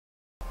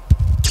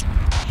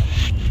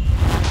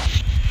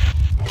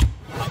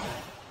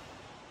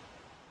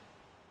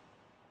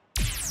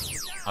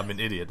I'm an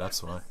idiot,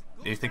 that's why.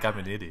 They think I'm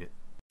an idiot.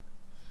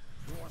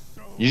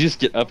 You just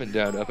get up and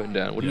down, up and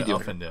down. What are you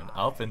doing? Up and down,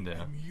 up and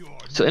down.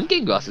 So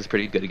M-Game Boss is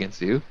pretty good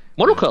against you.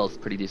 Mortal Coil is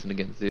pretty decent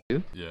against you.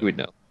 Yeah. You would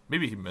know.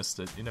 Maybe he missed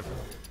it. You never know.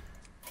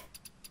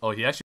 Oh,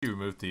 he actually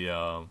removed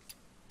the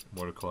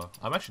Mortal Coil.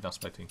 I'm actually not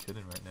spectating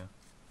Kitten right now.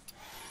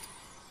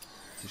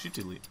 Did she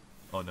delete?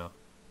 Oh no.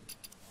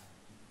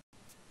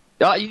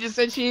 Oh, you just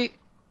said she.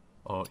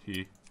 Oh,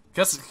 he.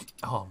 Guess.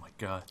 Oh my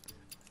god.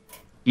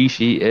 He,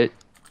 she, it.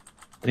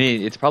 I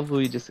mean, it's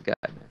probably just a guy,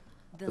 man.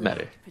 Doesn't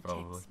matter.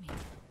 Probably.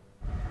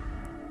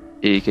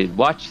 You could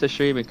watch the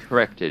stream and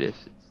correct it if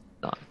it's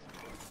not.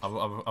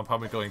 I'm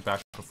probably going back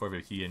and forth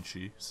with he and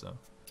she, so.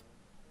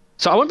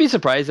 So I wouldn't be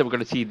surprised that we're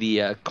going to see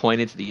the coin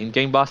into the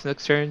in-game boss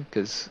next turn,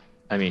 because,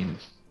 I mean,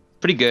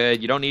 pretty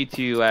good. You don't need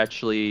to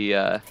actually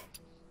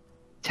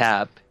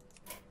tap.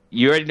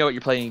 You already know what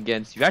you're playing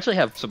against. You actually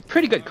have some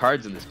pretty good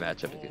cards in this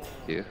matchup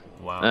too.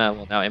 Wow.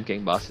 Well, now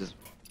M-Game Boss is a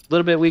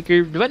little bit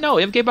weaker, but no,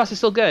 M-Game Boss is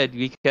still good,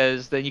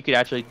 because then you could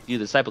actually do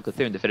the Disciple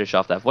Cthulhu to finish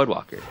off that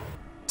Voidwalker.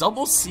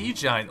 Double Sea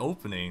Giant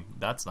opening.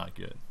 That's not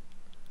good.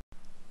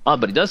 Oh,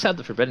 but he does have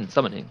the Forbidden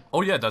Summoning.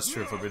 Oh yeah, that's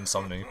true. Forbidden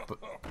Summoning.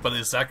 But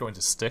is that going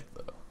to stick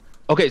though?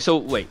 Okay, so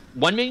wait.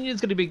 One minion is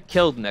going to be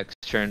killed next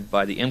turn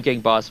by the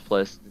M-Gang Boss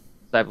plus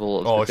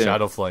Disciple. Oh,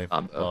 Shadow Flame.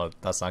 Oh,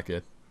 that's not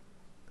good.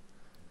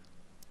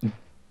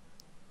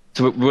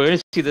 So we're going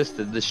to see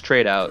this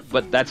trade out,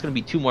 but that's going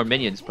to be 2 more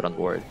minions put on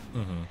board.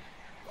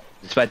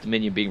 Despite the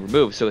minion being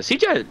removed. So a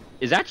CGI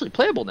is actually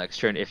playable next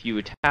turn if you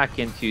attack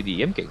into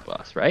the M-Gang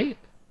Boss, right?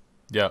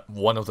 Yeah,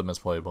 one of them is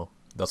playable.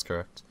 That's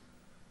correct.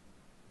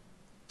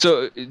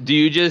 So do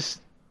you just...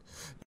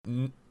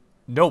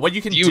 No, what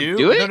you can do...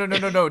 do it?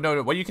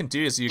 No. What you can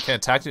do is you can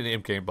attack the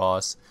in-game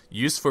boss,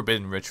 use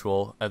Forbidden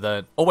Ritual, and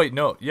then... Oh wait,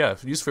 no. Yeah,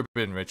 use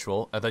Forbidden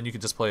Ritual, and then you can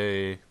just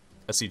play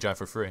a Sea Giant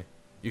for free.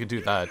 You can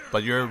do that,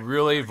 but you're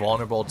really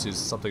vulnerable to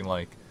something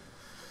like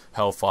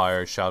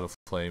Hellfire, Shadow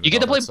Flame... You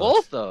get to play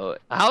both, though.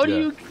 How do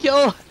you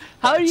kill...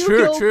 How do you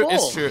kill both?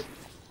 It's true.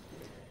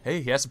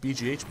 Hey, he has a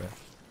BGH, man.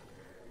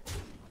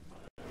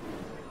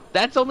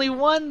 That's only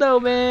 1, though,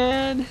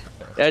 man.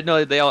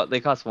 No, they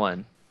cost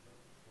 1.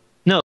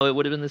 No, it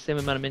would have been the same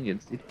amount of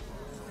minions, dude.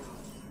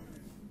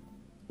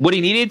 What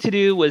he needed to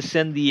do was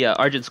send the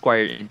Argent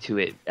Squire into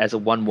it as a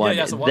 1/1,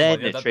 yeah, as a 1/1. then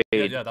Yeah,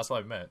 trade. Yeah, that's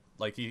what I meant.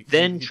 Like he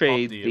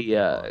trade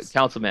the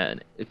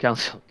councilman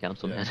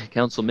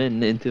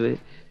into it.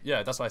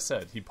 Yeah, that's what I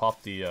said. He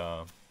popped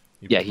the.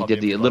 He did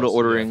the little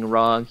ordering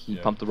wrong. He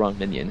pumped the wrong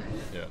minion.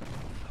 Yeah.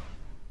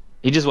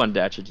 He just wanted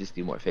to actually just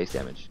do more face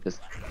damage because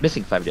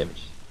missing 5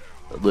 damage,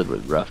 a little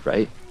bit rough,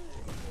 right?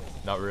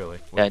 Not really.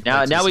 Yeah.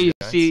 Now we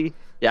see.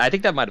 Yeah, I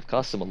think that might have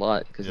cost him a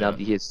lot because now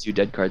he has 2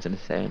 dead cards in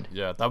his hand.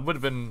 Yeah, that would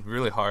have been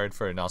really hard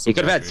for Nostam. He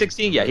could have had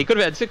 16. Yeah, he could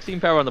have had 16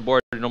 power on the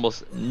board and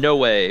almost no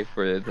way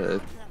for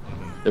the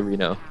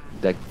Reno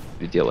deck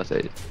to deal with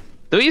it.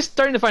 Though he's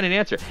starting to find an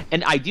answer,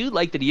 and I do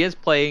like that he is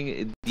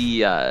playing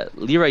the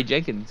Leroy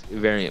Jenkins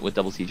variant with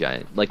double Sea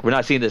Giant. Like we're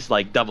not seeing this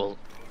like double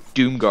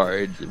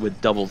Doomguard with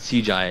double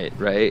Sea Giant,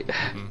 right?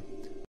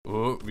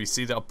 Ooh, we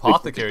see the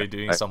Apothecary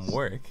doing some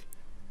work.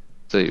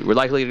 So we're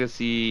likely to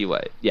see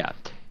what? Yeah.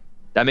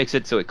 That makes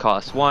it so it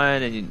costs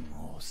 1,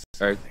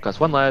 or it costs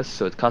 1 less,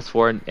 so it costs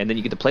 4, and then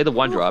you get to play the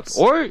 1-drop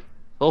or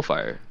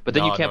Soulfire. But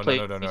then you can't play.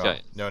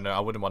 No, I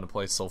wouldn't want to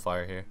play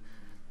Soulfire here.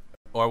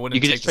 Or I wouldn't.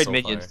 You can just trade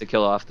minions to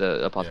kill off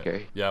the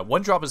Apothecary. Yeah,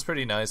 1-drop is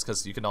pretty nice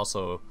because you can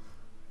also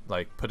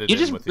like put it. You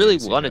just really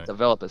want to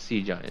develop a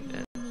Sea Giant,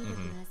 man.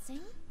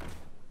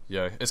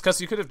 Yeah, it's because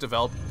you could have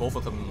developed both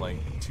of them like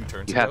 2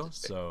 turns ago,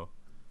 so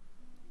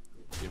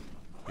you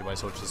might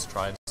as well just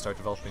try and start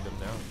developing them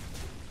now.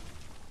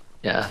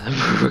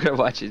 Yeah, we're gonna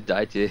watch it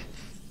die to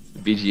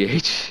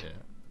BGH. Yeah.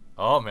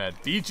 Oh man,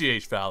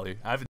 BGH value.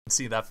 I haven't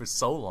seen that for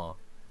so long.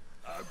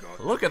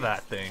 Look at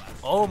that thing.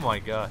 Oh my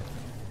god.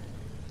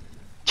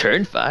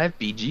 Turn 5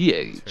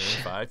 BGH.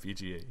 Turn 5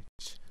 BGH.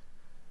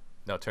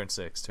 No, turn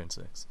 6. Turn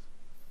 6.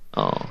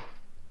 Oh.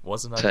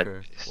 Wasn't that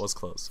curve? Was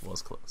close.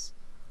 Was close.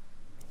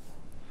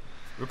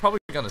 We're probably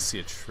gonna see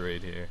a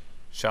trade here.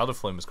 Shadow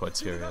Flame is quite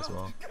scary as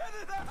well.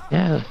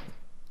 Yeah.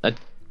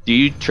 Do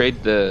you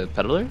trade the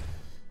Peddler?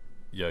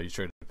 Yeah, you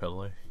trade the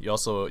Peddler. You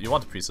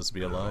want the Priestess to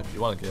be alive. You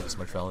want to get as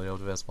much value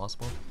out of it as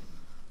possible.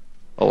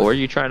 Oh, where are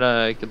you trying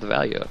to get the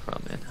value up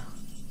from, man?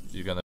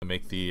 You're gonna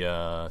make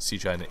the Sea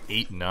Giant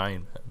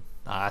 8/9.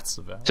 That's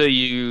the value. So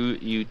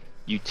you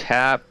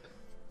tap.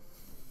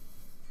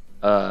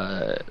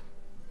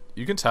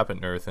 You can tap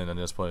an Earth and then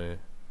just play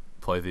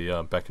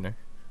the Beckoner.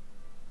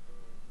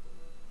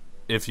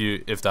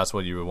 If that's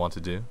what you would want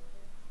to do.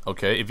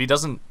 Okay, if he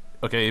doesn't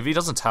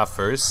tap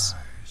first.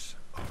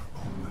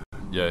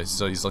 Yeah,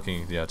 so he's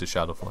looking to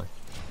Shadow Flame.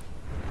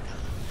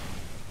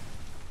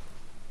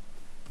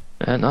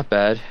 Not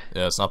bad.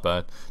 Yeah, it's not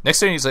bad. Next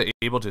turn he's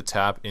able to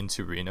tap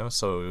into Reno,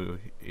 so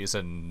he's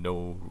in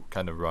no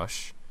kind of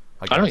rush.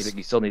 I don't think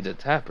you still need to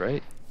tap,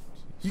 right?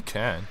 You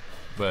can,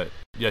 but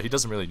yeah, he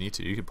doesn't really need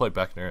to. You can play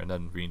Beckner and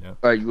then Reno.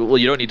 Alright, well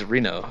you don't need to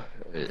Reno,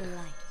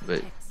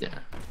 but yeah.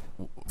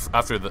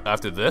 After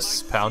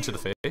this, pound to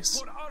the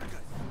face.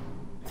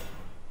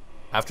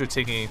 after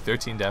taking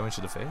 13 damage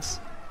to the face.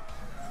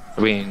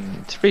 I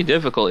mean, it's pretty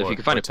difficult if you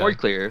can find a 10. board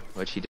clear,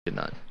 which he did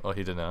not. Oh,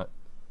 he did not.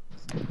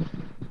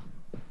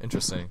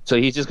 Interesting. So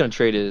he's just gonna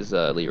trade his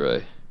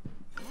Leroy.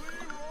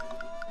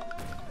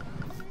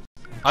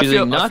 I Choosing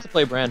feel not to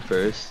play Brand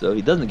first, so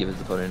he doesn't give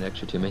his opponent an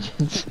extra 2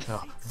 minions.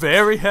 Oh,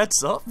 very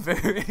heads up,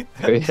 very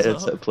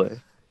heads up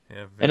play.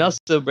 Yeah, And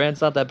also,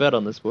 Brand's not that bad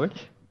on this board.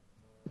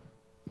 He's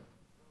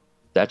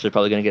actually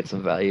probably gonna get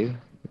some value.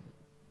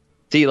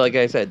 See, like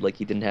I said, like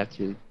he didn't have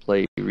to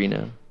play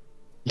Reno.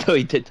 No,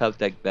 he did top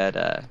deck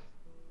that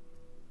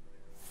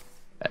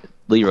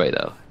Leroy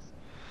though.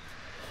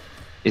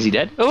 Is he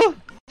dead? Oh,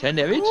 10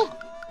 damage. Ooh.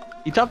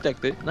 He top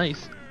decked it.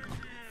 Nice.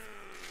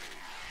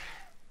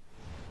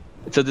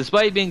 So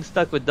despite being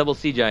stuck with double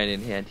Sea Giant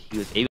in hand, he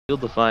was able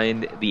to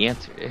find the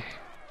answer.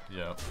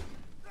 Yeah.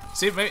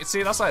 See,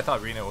 that's why I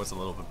thought Reno was a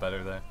little bit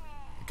better there.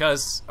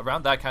 Because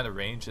around that kind of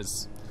range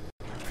is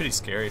pretty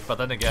scary. But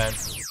then again,